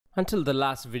Until the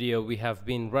last video, we have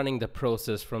been running the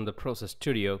process from the Process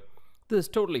Studio. This is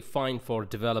totally fine for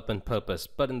development purpose,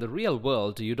 but in the real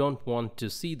world, you don't want to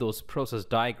see those process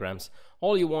diagrams.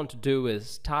 All you want to do is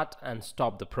start and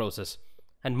stop the process.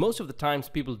 And most of the times,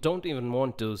 people don't even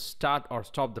want to start or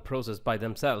stop the process by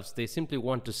themselves. They simply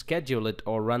want to schedule it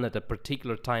or run at a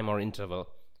particular time or interval.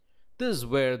 This is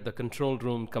where the control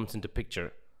room comes into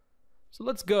picture. So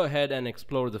let's go ahead and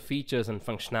explore the features and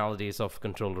functionalities of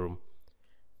control room.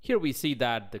 Here we see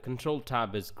that the control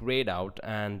tab is grayed out,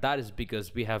 and that is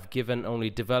because we have given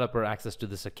only developer access to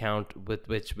this account with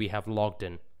which we have logged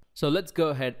in. So let's go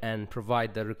ahead and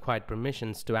provide the required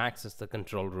permissions to access the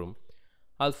control room.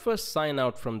 I'll first sign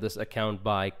out from this account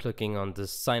by clicking on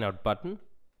this sign out button.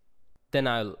 Then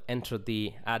I'll enter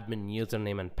the admin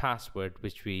username and password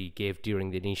which we gave during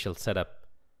the initial setup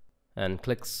and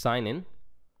click sign in.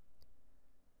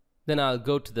 Then I'll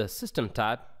go to the system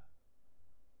tab,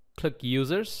 click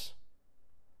users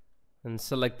and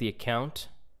select the account,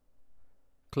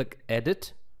 click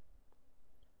edit,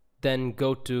 then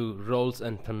go to roles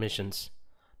and permissions.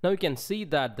 Now you can see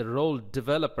that the role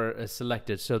developer is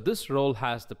selected, so this role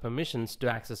has the permissions to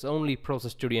access only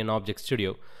Process Studio and Object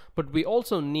Studio, but we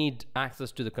also need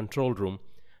access to the control room.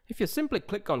 If you simply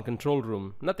click on control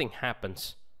room, nothing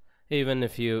happens. Even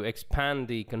if you expand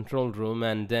the control room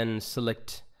and then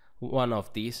select one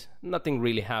of these, nothing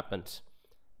really happens.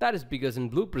 That is because in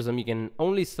Blue Prism you can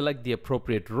only select the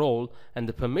appropriate role and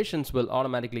the permissions will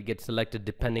automatically get selected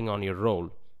depending on your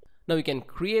role. Now you can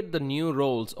create the new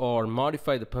roles or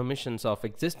modify the permissions of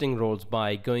existing roles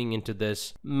by going into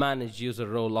this Manage User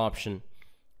Role option.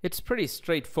 It's pretty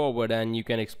straightforward and you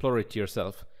can explore it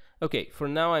yourself. Okay, for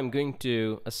now I'm going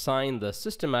to assign the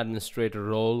System Administrator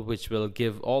role, which will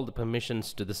give all the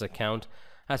permissions to this account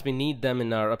as we need them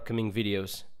in our upcoming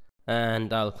videos.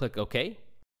 And I'll click OK.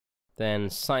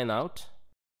 Then sign out,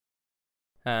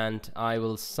 and I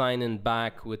will sign in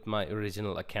back with my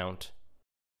original account.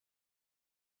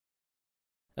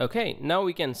 Okay, now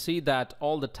we can see that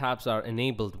all the tabs are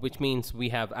enabled, which means we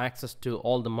have access to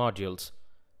all the modules.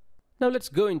 Now let's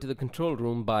go into the control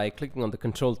room by clicking on the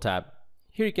control tab.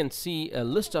 Here you can see a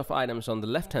list of items on the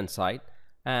left hand side,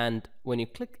 and when you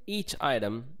click each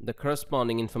item, the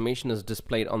corresponding information is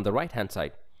displayed on the right hand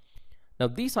side. Now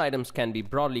these items can be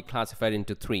broadly classified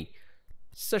into three: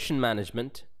 Session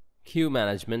Management, Queue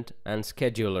Management, and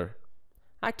Scheduler.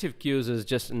 Active queues is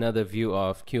just another view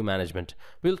of queue management.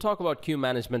 We'll talk about queue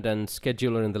management and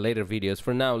scheduler in the later videos.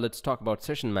 For now, let's talk about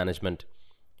session management.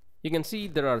 You can see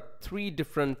there are three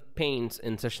different panes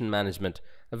in session management: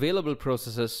 available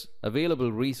processes,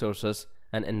 available resources,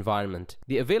 and environment.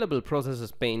 The available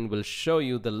processes pane will show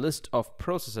you the list of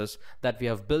processes that we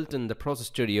have built in the Process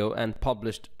Studio and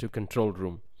published to control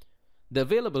room. The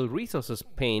available resources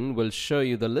pane will show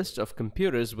you the list of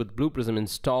computers with Blue Prism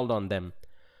installed on them.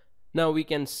 Now we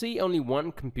can see only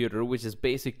one computer, which is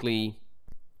basically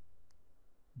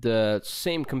the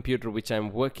same computer which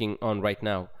I'm working on right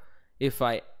now. If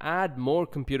I add more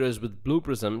computers with Blue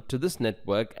Prism to this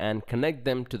network and connect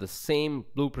them to the same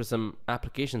Blue Prism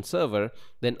application server,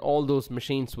 then all those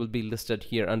machines will be listed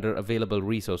here under available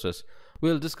resources.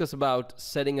 We'll discuss about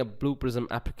setting up Blue Prism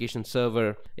application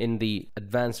server in the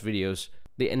advanced videos.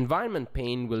 The environment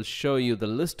pane will show you the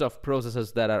list of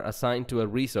processes that are assigned to a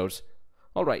resource.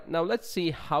 Alright, now let's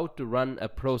see how to run a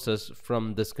process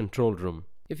from this control room.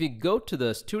 If you go to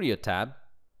the Studio tab,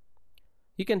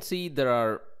 you can see there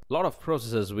are a lot of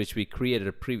processes which we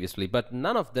created previously, but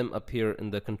none of them appear in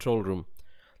the control room.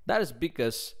 That is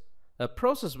because a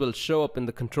process will show up in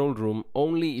the control room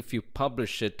only if you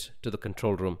publish it to the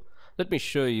control room. Let me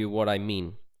show you what I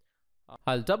mean.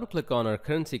 I'll double click on our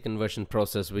currency conversion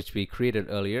process which we created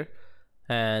earlier,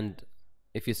 and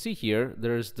if you see here,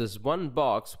 there's this one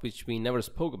box which we never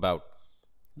spoke about.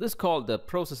 This is called the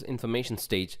process information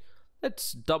stage.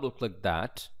 Let's double click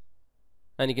that,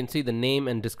 and you can see the name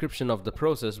and description of the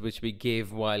process which we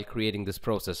gave while creating this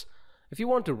process. If you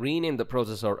want to rename the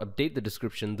process or update the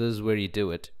description, this is where you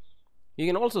do it. You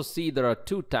can also see there are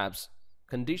two tabs: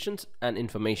 conditions and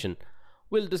information.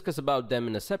 We'll discuss about them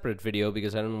in a separate video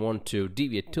because I don't want to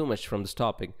deviate too much from this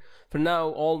topic. For now,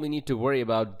 all we need to worry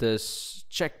about this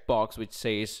checkbox which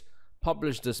says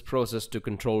publish this process to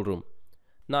control room.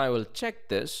 Now I will check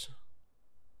this,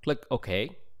 click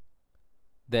OK,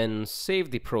 then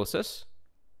save the process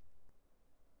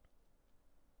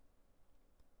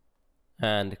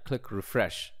and click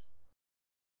refresh.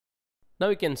 Now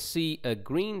you can see a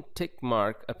green tick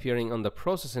mark appearing on the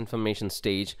process information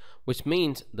stage, which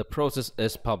means the process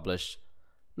is published.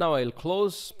 Now I'll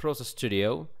close Process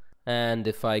Studio, and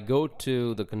if I go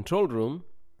to the control room,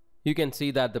 You can see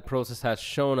that the process has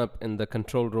shown up in the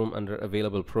control room under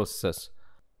available processes.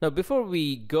 Now before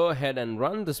we go ahead and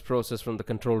run this process from the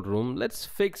control room, let's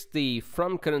fix the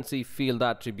from currency field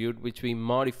attribute which we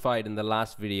modified in the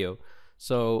last video.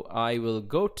 So I will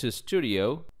go to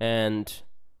Studio and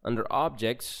under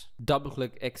Objects, double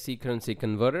click XC currency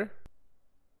converter,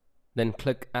 then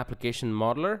click Application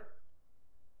Modeler,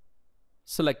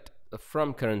 select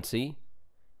from currency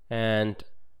and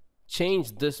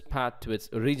change this path to its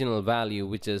original value,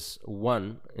 which is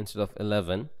 1 instead of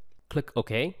 11. Click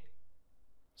OK.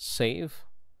 Save.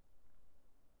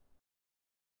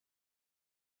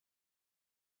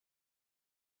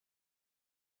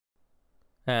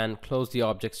 And close the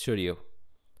Object Studio.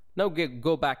 Now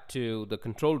go back to the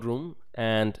control room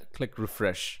and click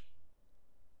Refresh.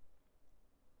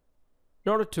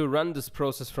 In order to run this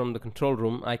process from the control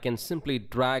room, I can simply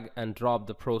drag and drop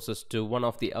the process to one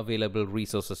of the available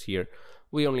resources here.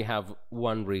 We only have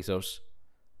one resource.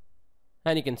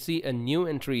 And you can see a new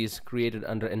entry is created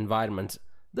under Environments.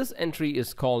 This entry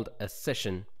is called a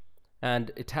session,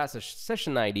 and it has a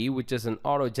session ID, which is an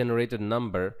auto-generated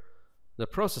number, the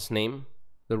process name,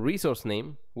 the resource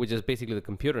name, which is basically the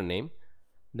computer name,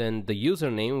 then the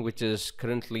username, which is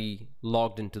currently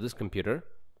logged into this computer,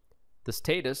 the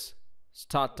status,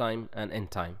 start time, and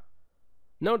end time.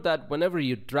 Note that whenever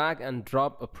you drag and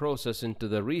drop a process into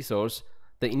the resource,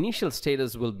 the initial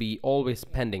status will be always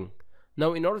pending.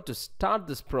 Now in order to start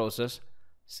this process,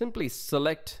 simply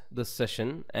select the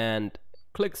session and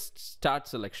click Start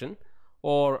Selection,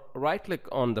 or right click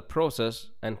on the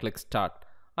process and click Start.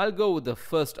 I'll go with the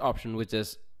first option, which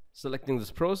is selecting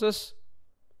this process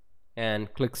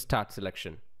and click Start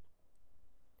Selection.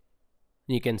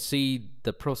 You can see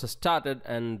the process started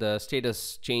and the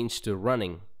status changed to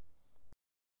running.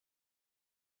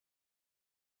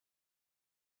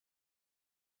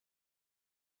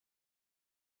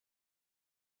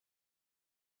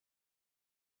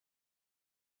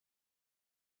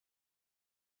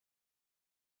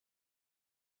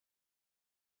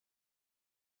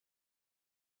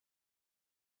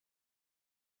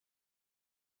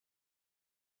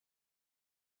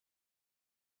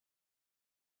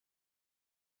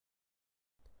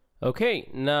 Okay,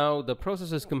 now the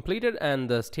process is completed and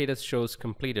the status shows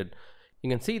completed. You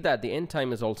can see that the end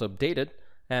time is also updated,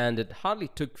 and it hardly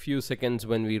took few seconds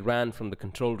when we ran from the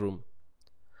control room.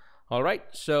 Alright,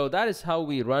 so that is how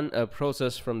we run a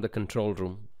process from the control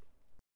room.